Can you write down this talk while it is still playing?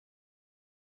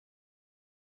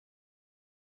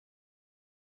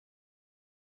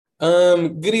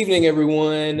Good evening,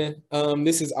 everyone.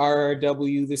 This is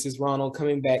RW. This is Ronald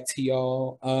coming back to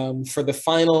y'all for the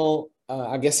final,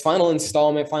 final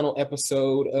installment, final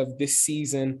episode of this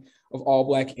season of All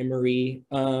Black Emory.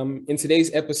 In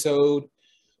today's episode,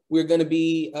 we're going to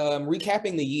be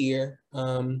recapping the year,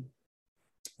 talking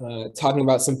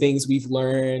about some things we've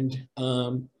learned,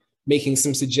 making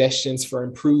some suggestions for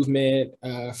improvement,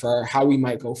 for how we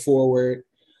might go forward,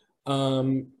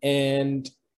 and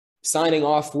signing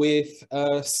off with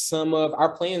some of our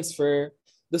plans for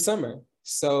the summer.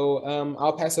 So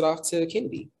I'll pass it off to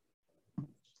Kennedy.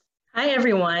 Hi,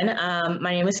 everyone.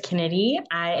 My name is Kennedy.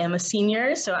 I am a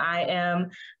senior, so I am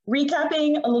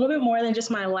recapping a little bit more than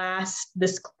just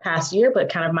this past year, but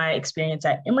kind of my experience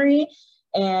at Emory.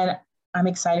 And I'm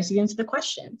excited to get into the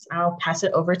questions. I'll pass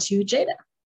it over to Jada.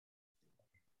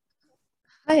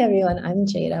 Hi, everyone. I'm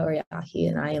Jada Oriahi,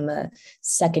 and I am a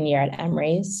second year at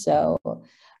Emory. So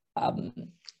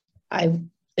I've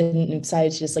been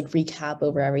excited to just recap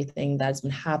over everything that's been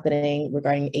happening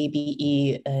regarding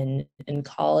ABE and in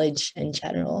college in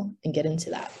general and get into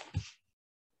that.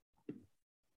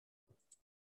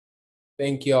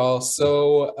 Thank y'all.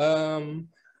 So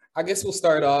I guess we'll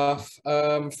start off.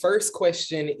 First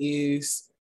question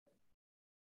is,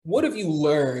 what have you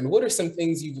learned? What are some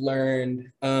things you've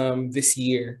learned this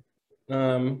year?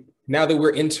 Now that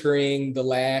we're entering the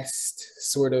last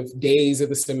sort of days of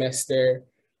the semester,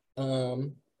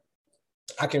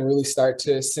 I can really start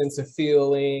to sense a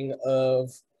feeling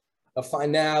of a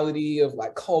finality, of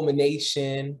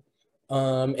culmination.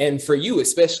 And for you,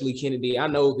 especially Kennedy, I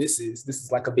know this is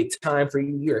like a big time for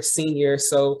you. You're a senior.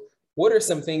 So what are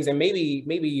some things, and maybe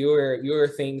your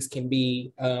things can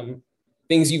be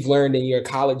things you've learned in your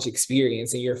college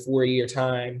experience in your 4-year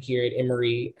time here at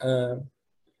Emory.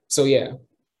 So yeah.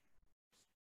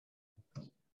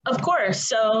 Of course.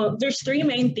 So there's 3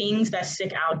 main things that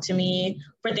stick out to me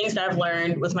for things that I've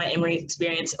learned with my Emory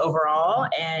experience overall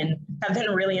and have been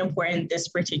really important this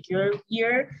particular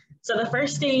year. So the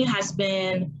first thing has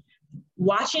been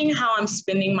watching how I'm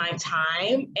spending my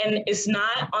time. And it's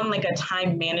not on a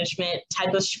time management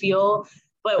type of spiel,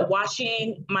 but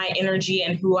watching my energy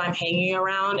and who I'm hanging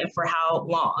around and for how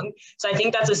long. So I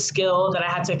think that's a skill that I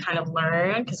had to kind of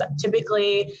learn, because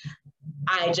typically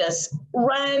I just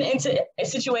run into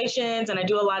situations and I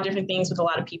do a lot of different things with a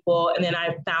lot of people. And then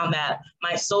I found that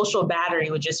my social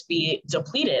battery would just be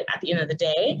depleted at the end of the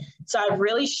day. So I've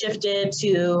really shifted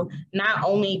to not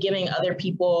only giving other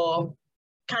people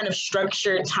kind of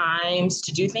structured times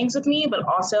to do things with me, but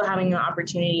also having an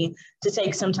opportunity to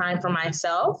take some time for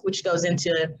myself, which goes into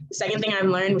the second thing I've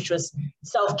learned, which was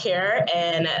self-care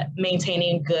and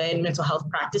maintaining good mental health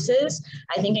practices.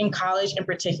 I think in college in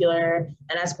particular,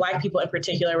 and as Black people in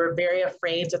particular, we're very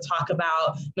afraid to talk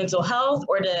about mental health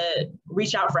or to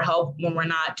reach out for help when we're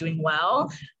not doing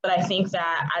well. But I think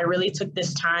that I really took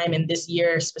this time in this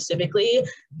year specifically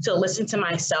to listen to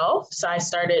myself. So I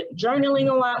started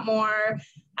journaling a lot more.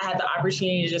 I had the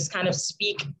opportunity to just kind of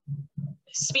speak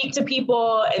to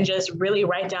people and just really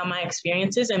write down my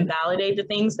experiences and validate the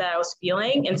things that I was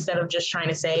feeling, instead of just trying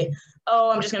to say, oh,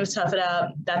 I'm just going to tough it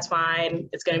up. That's fine.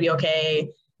 It's going to be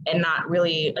okay. And not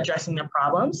really addressing the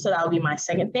problems. So that would be my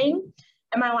second thing.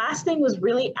 And my last thing was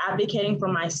really advocating for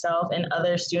myself and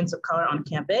other students of color on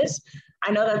campus.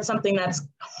 I know that's something that's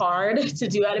hard to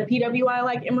do at a PWI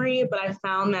like Emory, but I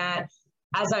found that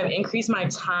as I've increased my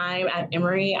time at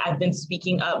Emory, I've been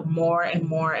speaking up more and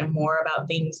more and more about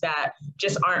things that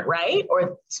just aren't right,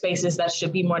 or spaces that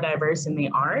should be more diverse and they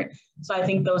aren't. So I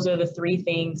think those are the 3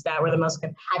 things that were the most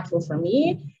impactful for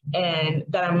me and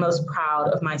that I'm most proud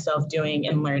of myself doing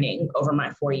and learning over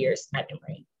my 4 years at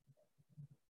Emory.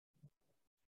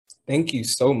 Thank you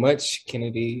so much,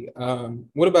 Kennedy.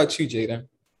 What about you, Jada?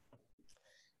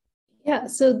 Yeah,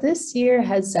 so this year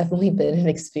has definitely been an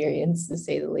experience, to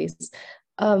say the least.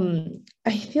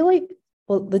 I feel like,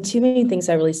 the 2 main things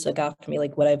that really stuck out for me,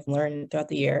 what I've learned throughout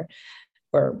the year,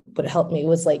 or what helped me,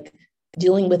 was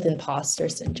dealing with imposter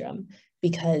syndrome,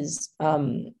 because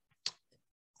I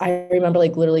remember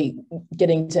literally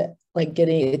getting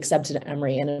accepted at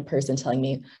Emory and a person telling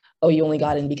me, oh, you only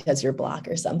got in because you're Black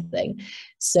or something.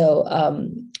 So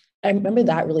I remember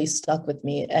that really stuck with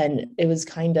me, and it was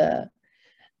kind of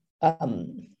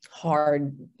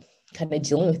hard kind of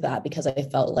dealing with that, because I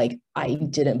felt like I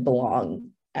didn't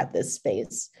belong at this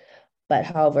space. But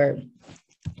however,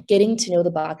 getting to know the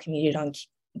Black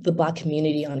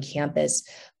community on campus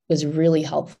was really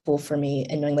helpful for me,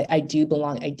 and knowing I do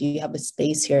belong, I do have a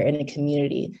space here in a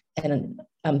community. And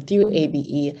through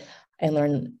ABE, I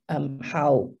learned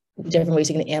how different ways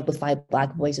you can amplify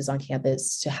Black voices on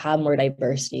campus to have more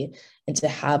diversity and to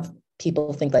have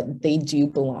people think that they do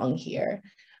belong here.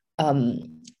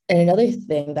 And another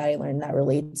thing that I learned that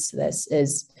relates to this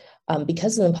is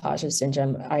because of imposter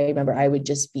syndrome, I remember I would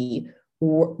just be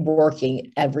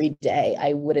working every day.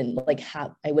 I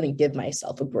wouldn't give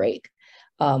myself a break.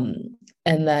 And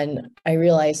then I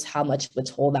realized how much of a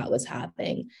toll that was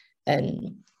having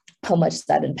and how much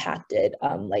that impacted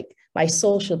like my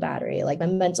social battery, like my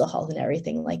mental health and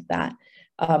everything like that.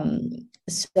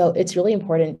 So it's really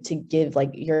important to give like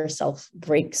yourself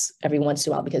breaks every once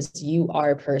in a while because you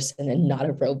are a person and not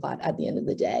a robot at the end of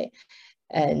the day.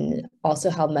 And also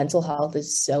how mental health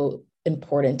is so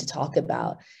important to talk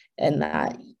about and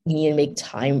that you need to make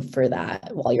time for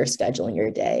that while you're scheduling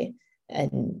your day.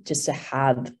 And just to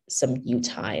have some you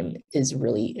time is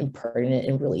really important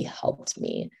and really helped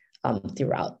me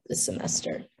throughout the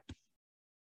semester.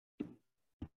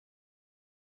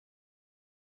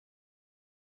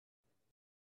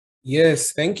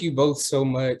 Yes, thank you both so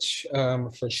much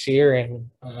for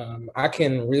sharing. I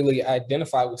can really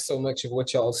identify with so much of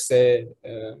what y'all said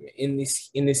in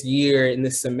this year, in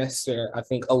this semester. I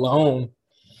think alone,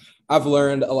 I've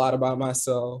learned a lot about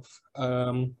myself.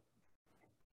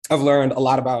 I've learned a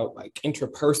lot about like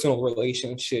interpersonal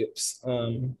relationships,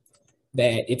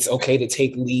 that it's okay to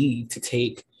take leave, to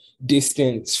take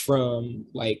distance from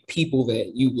like people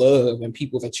that you love and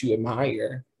people that you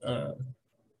admire.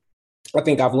 I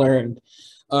think I've learned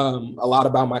a lot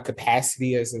about my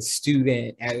capacity as a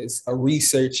student, as a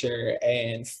researcher,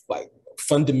 and like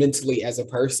fundamentally as a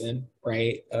person,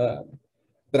 right?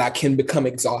 That I can become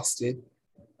exhausted,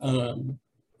 and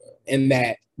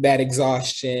that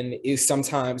exhaustion is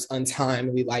sometimes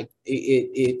untimely, like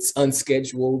it's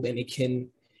unscheduled, and it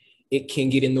can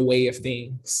get in the way of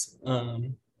things.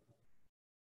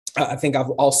 I think I've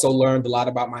also learned a lot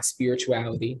about my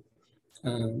spirituality.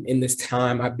 In this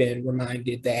time, I've been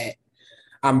reminded that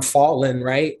I'm fallen,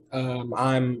 right?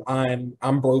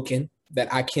 I'm broken,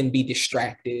 that I can be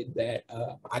distracted, that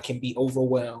I can be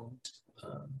overwhelmed.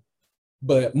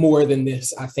 But more than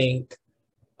this, I think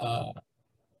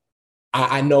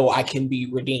I know I can be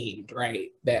redeemed, right?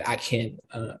 That I can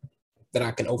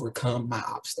overcome my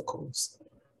obstacles.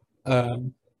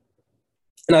 And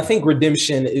I think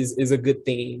redemption is a good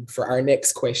theme for our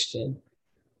next question.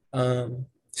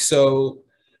 So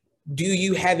do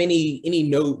you have any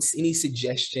notes, any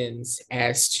suggestions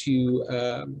as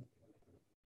to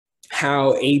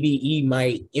how ABE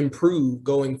might improve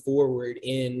going forward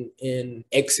in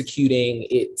executing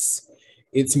its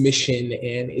mission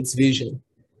and its vision?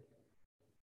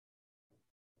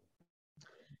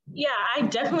 Yeah, I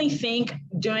definitely think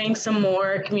doing some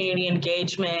more community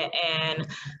engagement and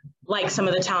like some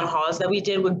of the town halls that we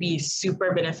did would be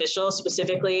super beneficial.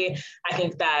 Specifically, I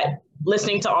think that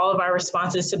listening to all of our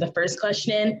responses to the first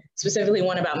question, specifically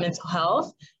one about mental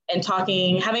health, and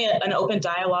having an open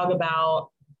dialogue about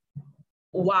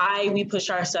why we push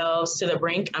ourselves to the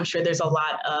brink. I'm sure there's a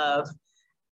lot of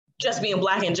just being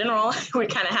Black in general, we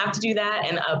kind of have to do that,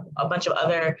 and a bunch of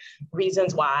other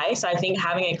reasons why. So I think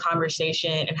having a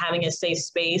conversation and having a safe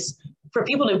space for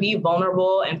people to be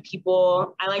vulnerable, and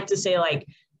people, I like to say, like,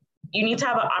 you need to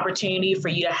have an opportunity for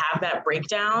you to have that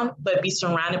breakdown, but be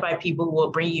surrounded by people who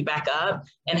will bring you back up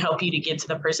and help you to get to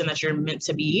the person that you're meant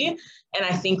to be. And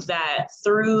I think that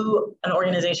through an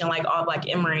organization like All Black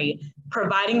Emory,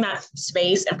 providing that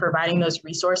space and providing those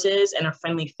resources and a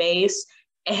friendly face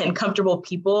and comfortable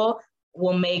people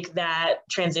will make that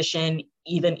transition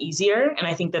even easier. And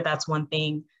I think that that's one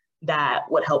thing that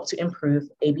would help to improve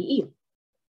ABE.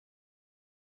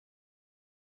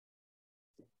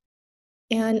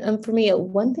 And for me,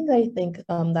 one thing I think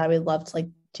that I would love to like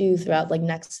do throughout like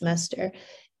next semester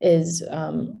is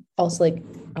also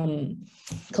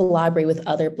collaborate with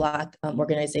other Black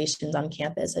organizations on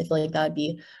campus. I feel like that would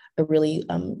be a really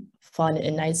fun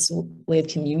and nice way of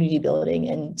community building,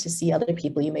 and to see other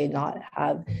people you may not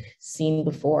have seen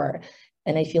before.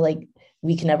 And I feel like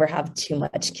we can never have too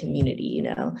much community, you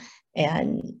know,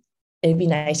 and it'd be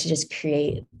nice to just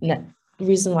create. The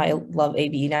reason why I love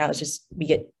ABE now is just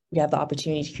we have the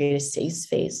opportunity to create a safe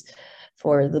space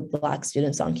for the Black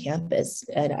students on campus.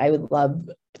 And I would love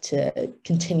to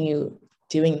continue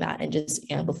doing that and just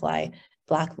amplify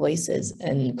Black voices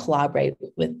and collaborate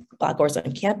with Black orgs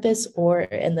on campus or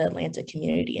in the Atlanta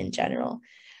community in general.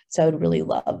 So I would really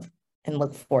love and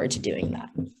look forward to doing that.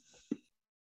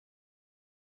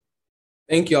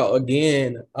 Thank y'all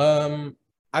again.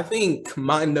 I think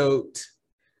my note,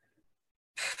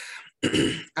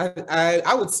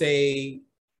 I would say,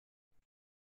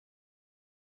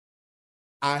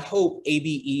 I hope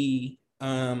ABE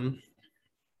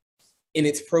in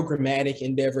its programmatic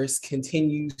endeavors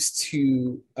continues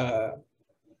to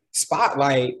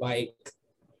spotlight like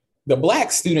the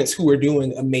Black students who are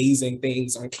doing amazing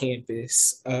things on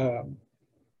campus,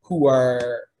 who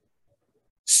are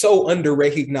so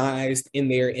under-recognized in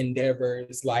their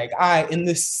endeavors. Like in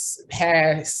this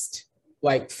past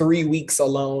like 3 weeks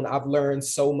alone, I've learned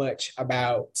so much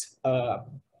about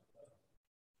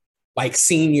like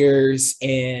seniors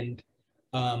and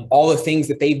all the things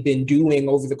that they've been doing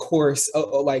over the course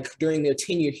of, like during their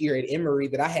tenure here at Emory,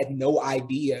 that I had no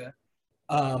idea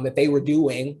that they were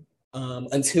doing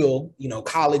until, you know,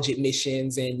 college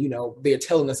admissions, and, you know, they're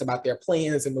telling us about their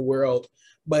plans in the world.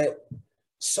 But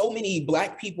so many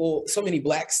Black people, so many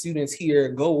Black students here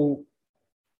go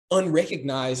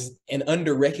unrecognized and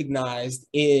under-recognized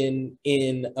in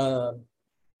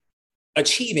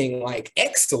achieving like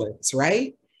excellence,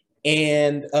 right?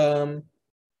 And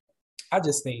I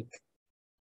just think,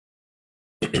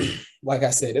 like I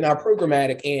said, in our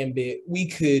programmatic ambit, we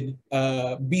could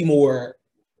be more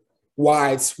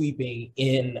wide sweeping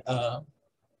in our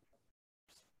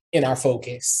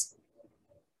focus.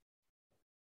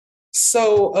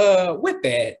 So with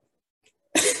that,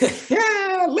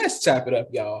 let's chop it up,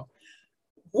 y'all.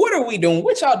 What are we doing?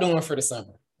 What y'all doing for the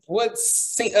summer?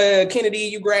 What's Kennedy,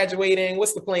 you graduating?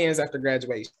 What's the plans after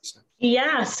graduation?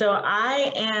 Yeah, so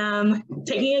I am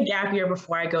taking a gap year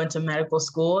before I go into medical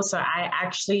school. So I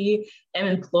actually am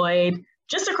employed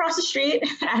just across the street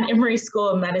at Emory School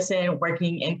of Medicine,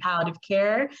 working in palliative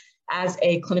care as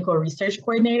a clinical research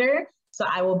coordinator. So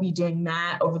I will be doing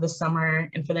that over the summer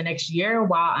and for the next year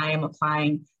while I am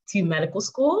applying to medical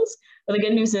schools. But the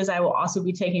good news is I will also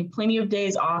be taking plenty of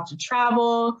days off to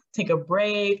travel, take a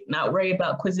break, not worry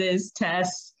about quizzes,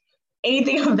 tests,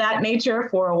 anything of that nature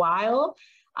for a while.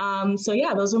 So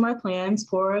yeah, those are my plans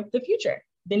for the future,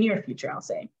 the near future, I'll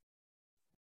say.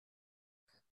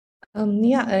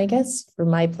 Yeah, and I guess for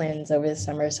my plans over the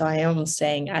summer, so I am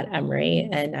staying at Emory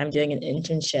and I'm doing an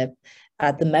internship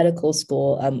at the medical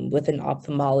school with an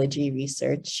ophthalmology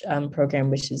research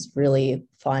program, which is really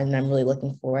fun. I'm really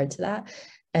looking forward to that.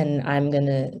 And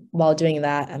while doing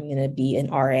that, I'm gonna be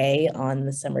an RA on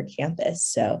the summer campus.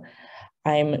 So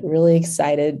I'm really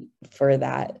excited for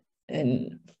that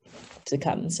and to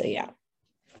come. So yeah.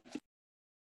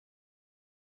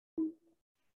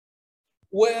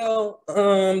 Well,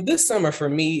 this summer for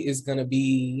me is gonna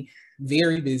be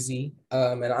very busy,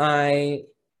 and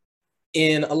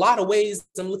in a lot of ways,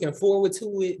 I'm looking forward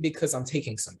to it because I'm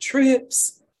taking some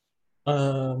trips,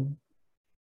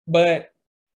 but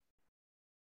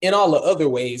in all the other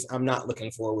ways, I'm not looking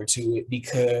forward to it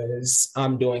because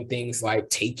I'm doing things like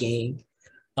taking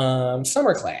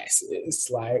summer classes,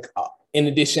 like in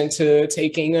addition to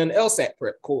taking an LSAT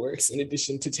prep course, in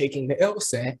addition to taking the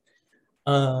LSAT,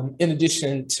 in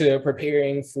addition to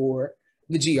preparing for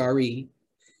the GRE,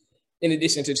 in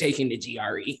addition to taking the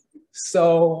GRE.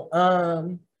 So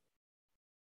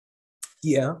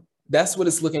yeah, that's what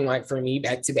it's looking like for me,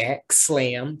 back to back,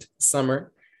 slammed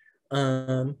summer.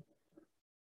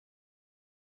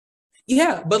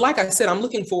 Yeah, but like I said, I'm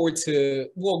looking forward to,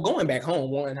 going back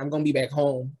home. One, I'm going to be back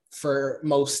home for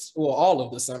all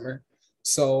of the summer.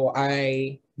 So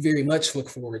I very much look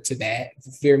forward to that.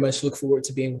 Very much look forward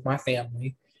to being with my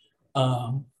family.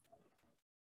 And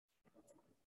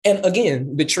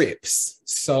again, the trips.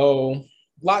 So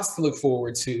lots to look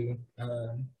forward to.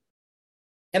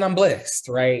 And I'm blessed,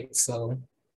 right? So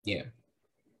yeah.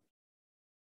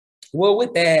 Well,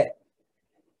 with that,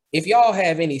 if y'all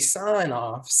have any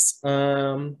sign-offs,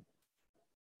 now's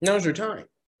your time.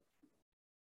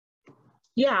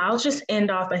 Yeah, I'll just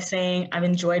end off by saying I've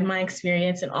enjoyed my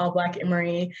experience in All Black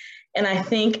Emory. And I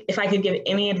think if I could give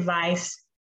any advice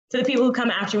to the people who come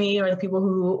after me or the people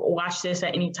who watch this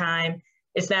at any time,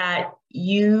 it's that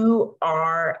you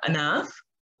are enough,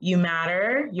 you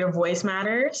matter, your voice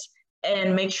matters,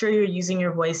 and make sure you're using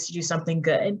your voice to do something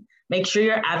good. Make sure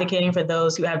you're advocating for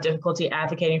those who have difficulty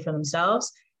advocating for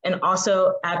themselves, and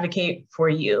also advocate for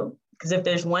you. Because if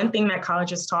there's one thing that college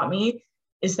has taught me,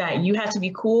 is that you have to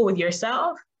be cool with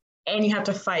yourself and you have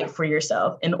to fight for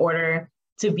yourself in order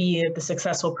to be the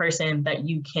successful person that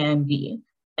you can be.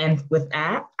 And with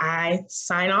that, I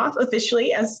sign off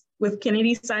officially as with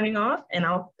Kennedy signing off, and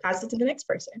I'll pass it to the next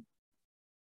person.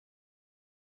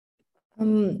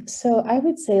 So I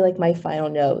would say, like, my final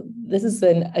note, this has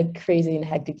been a crazy and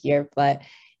hectic year, but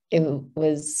it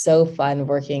was so fun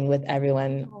working with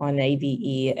everyone on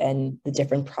ABE and the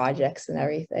different projects and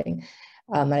everything.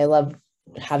 I love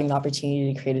having the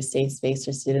opportunity to create a safe space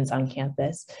for students on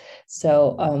campus.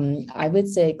 So I would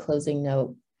say, closing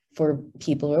note for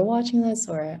people who are watching this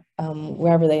or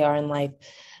wherever they are in life,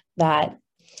 that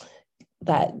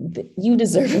you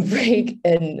deserve a break,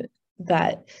 and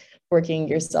that working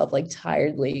yourself like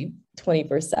tiredly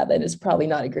 24/7 is probably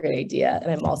not a great idea.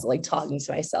 And I'm also like talking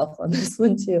to myself on this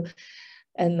one too.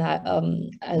 And that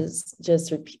as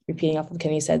just repeating off of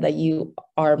Kenny said, that you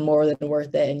are more than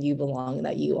worth it and you belong, and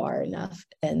that you are enough.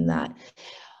 And that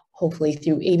hopefully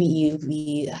through ABE,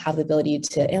 we have the ability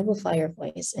to amplify your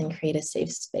voice and create a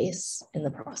safe space in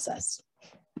the process.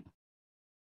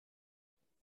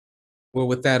 Well,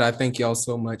 with that, I thank y'all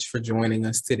so much for joining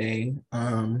us today.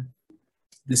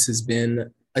 This has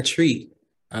been a treat.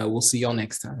 We'll see y'all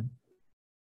next time.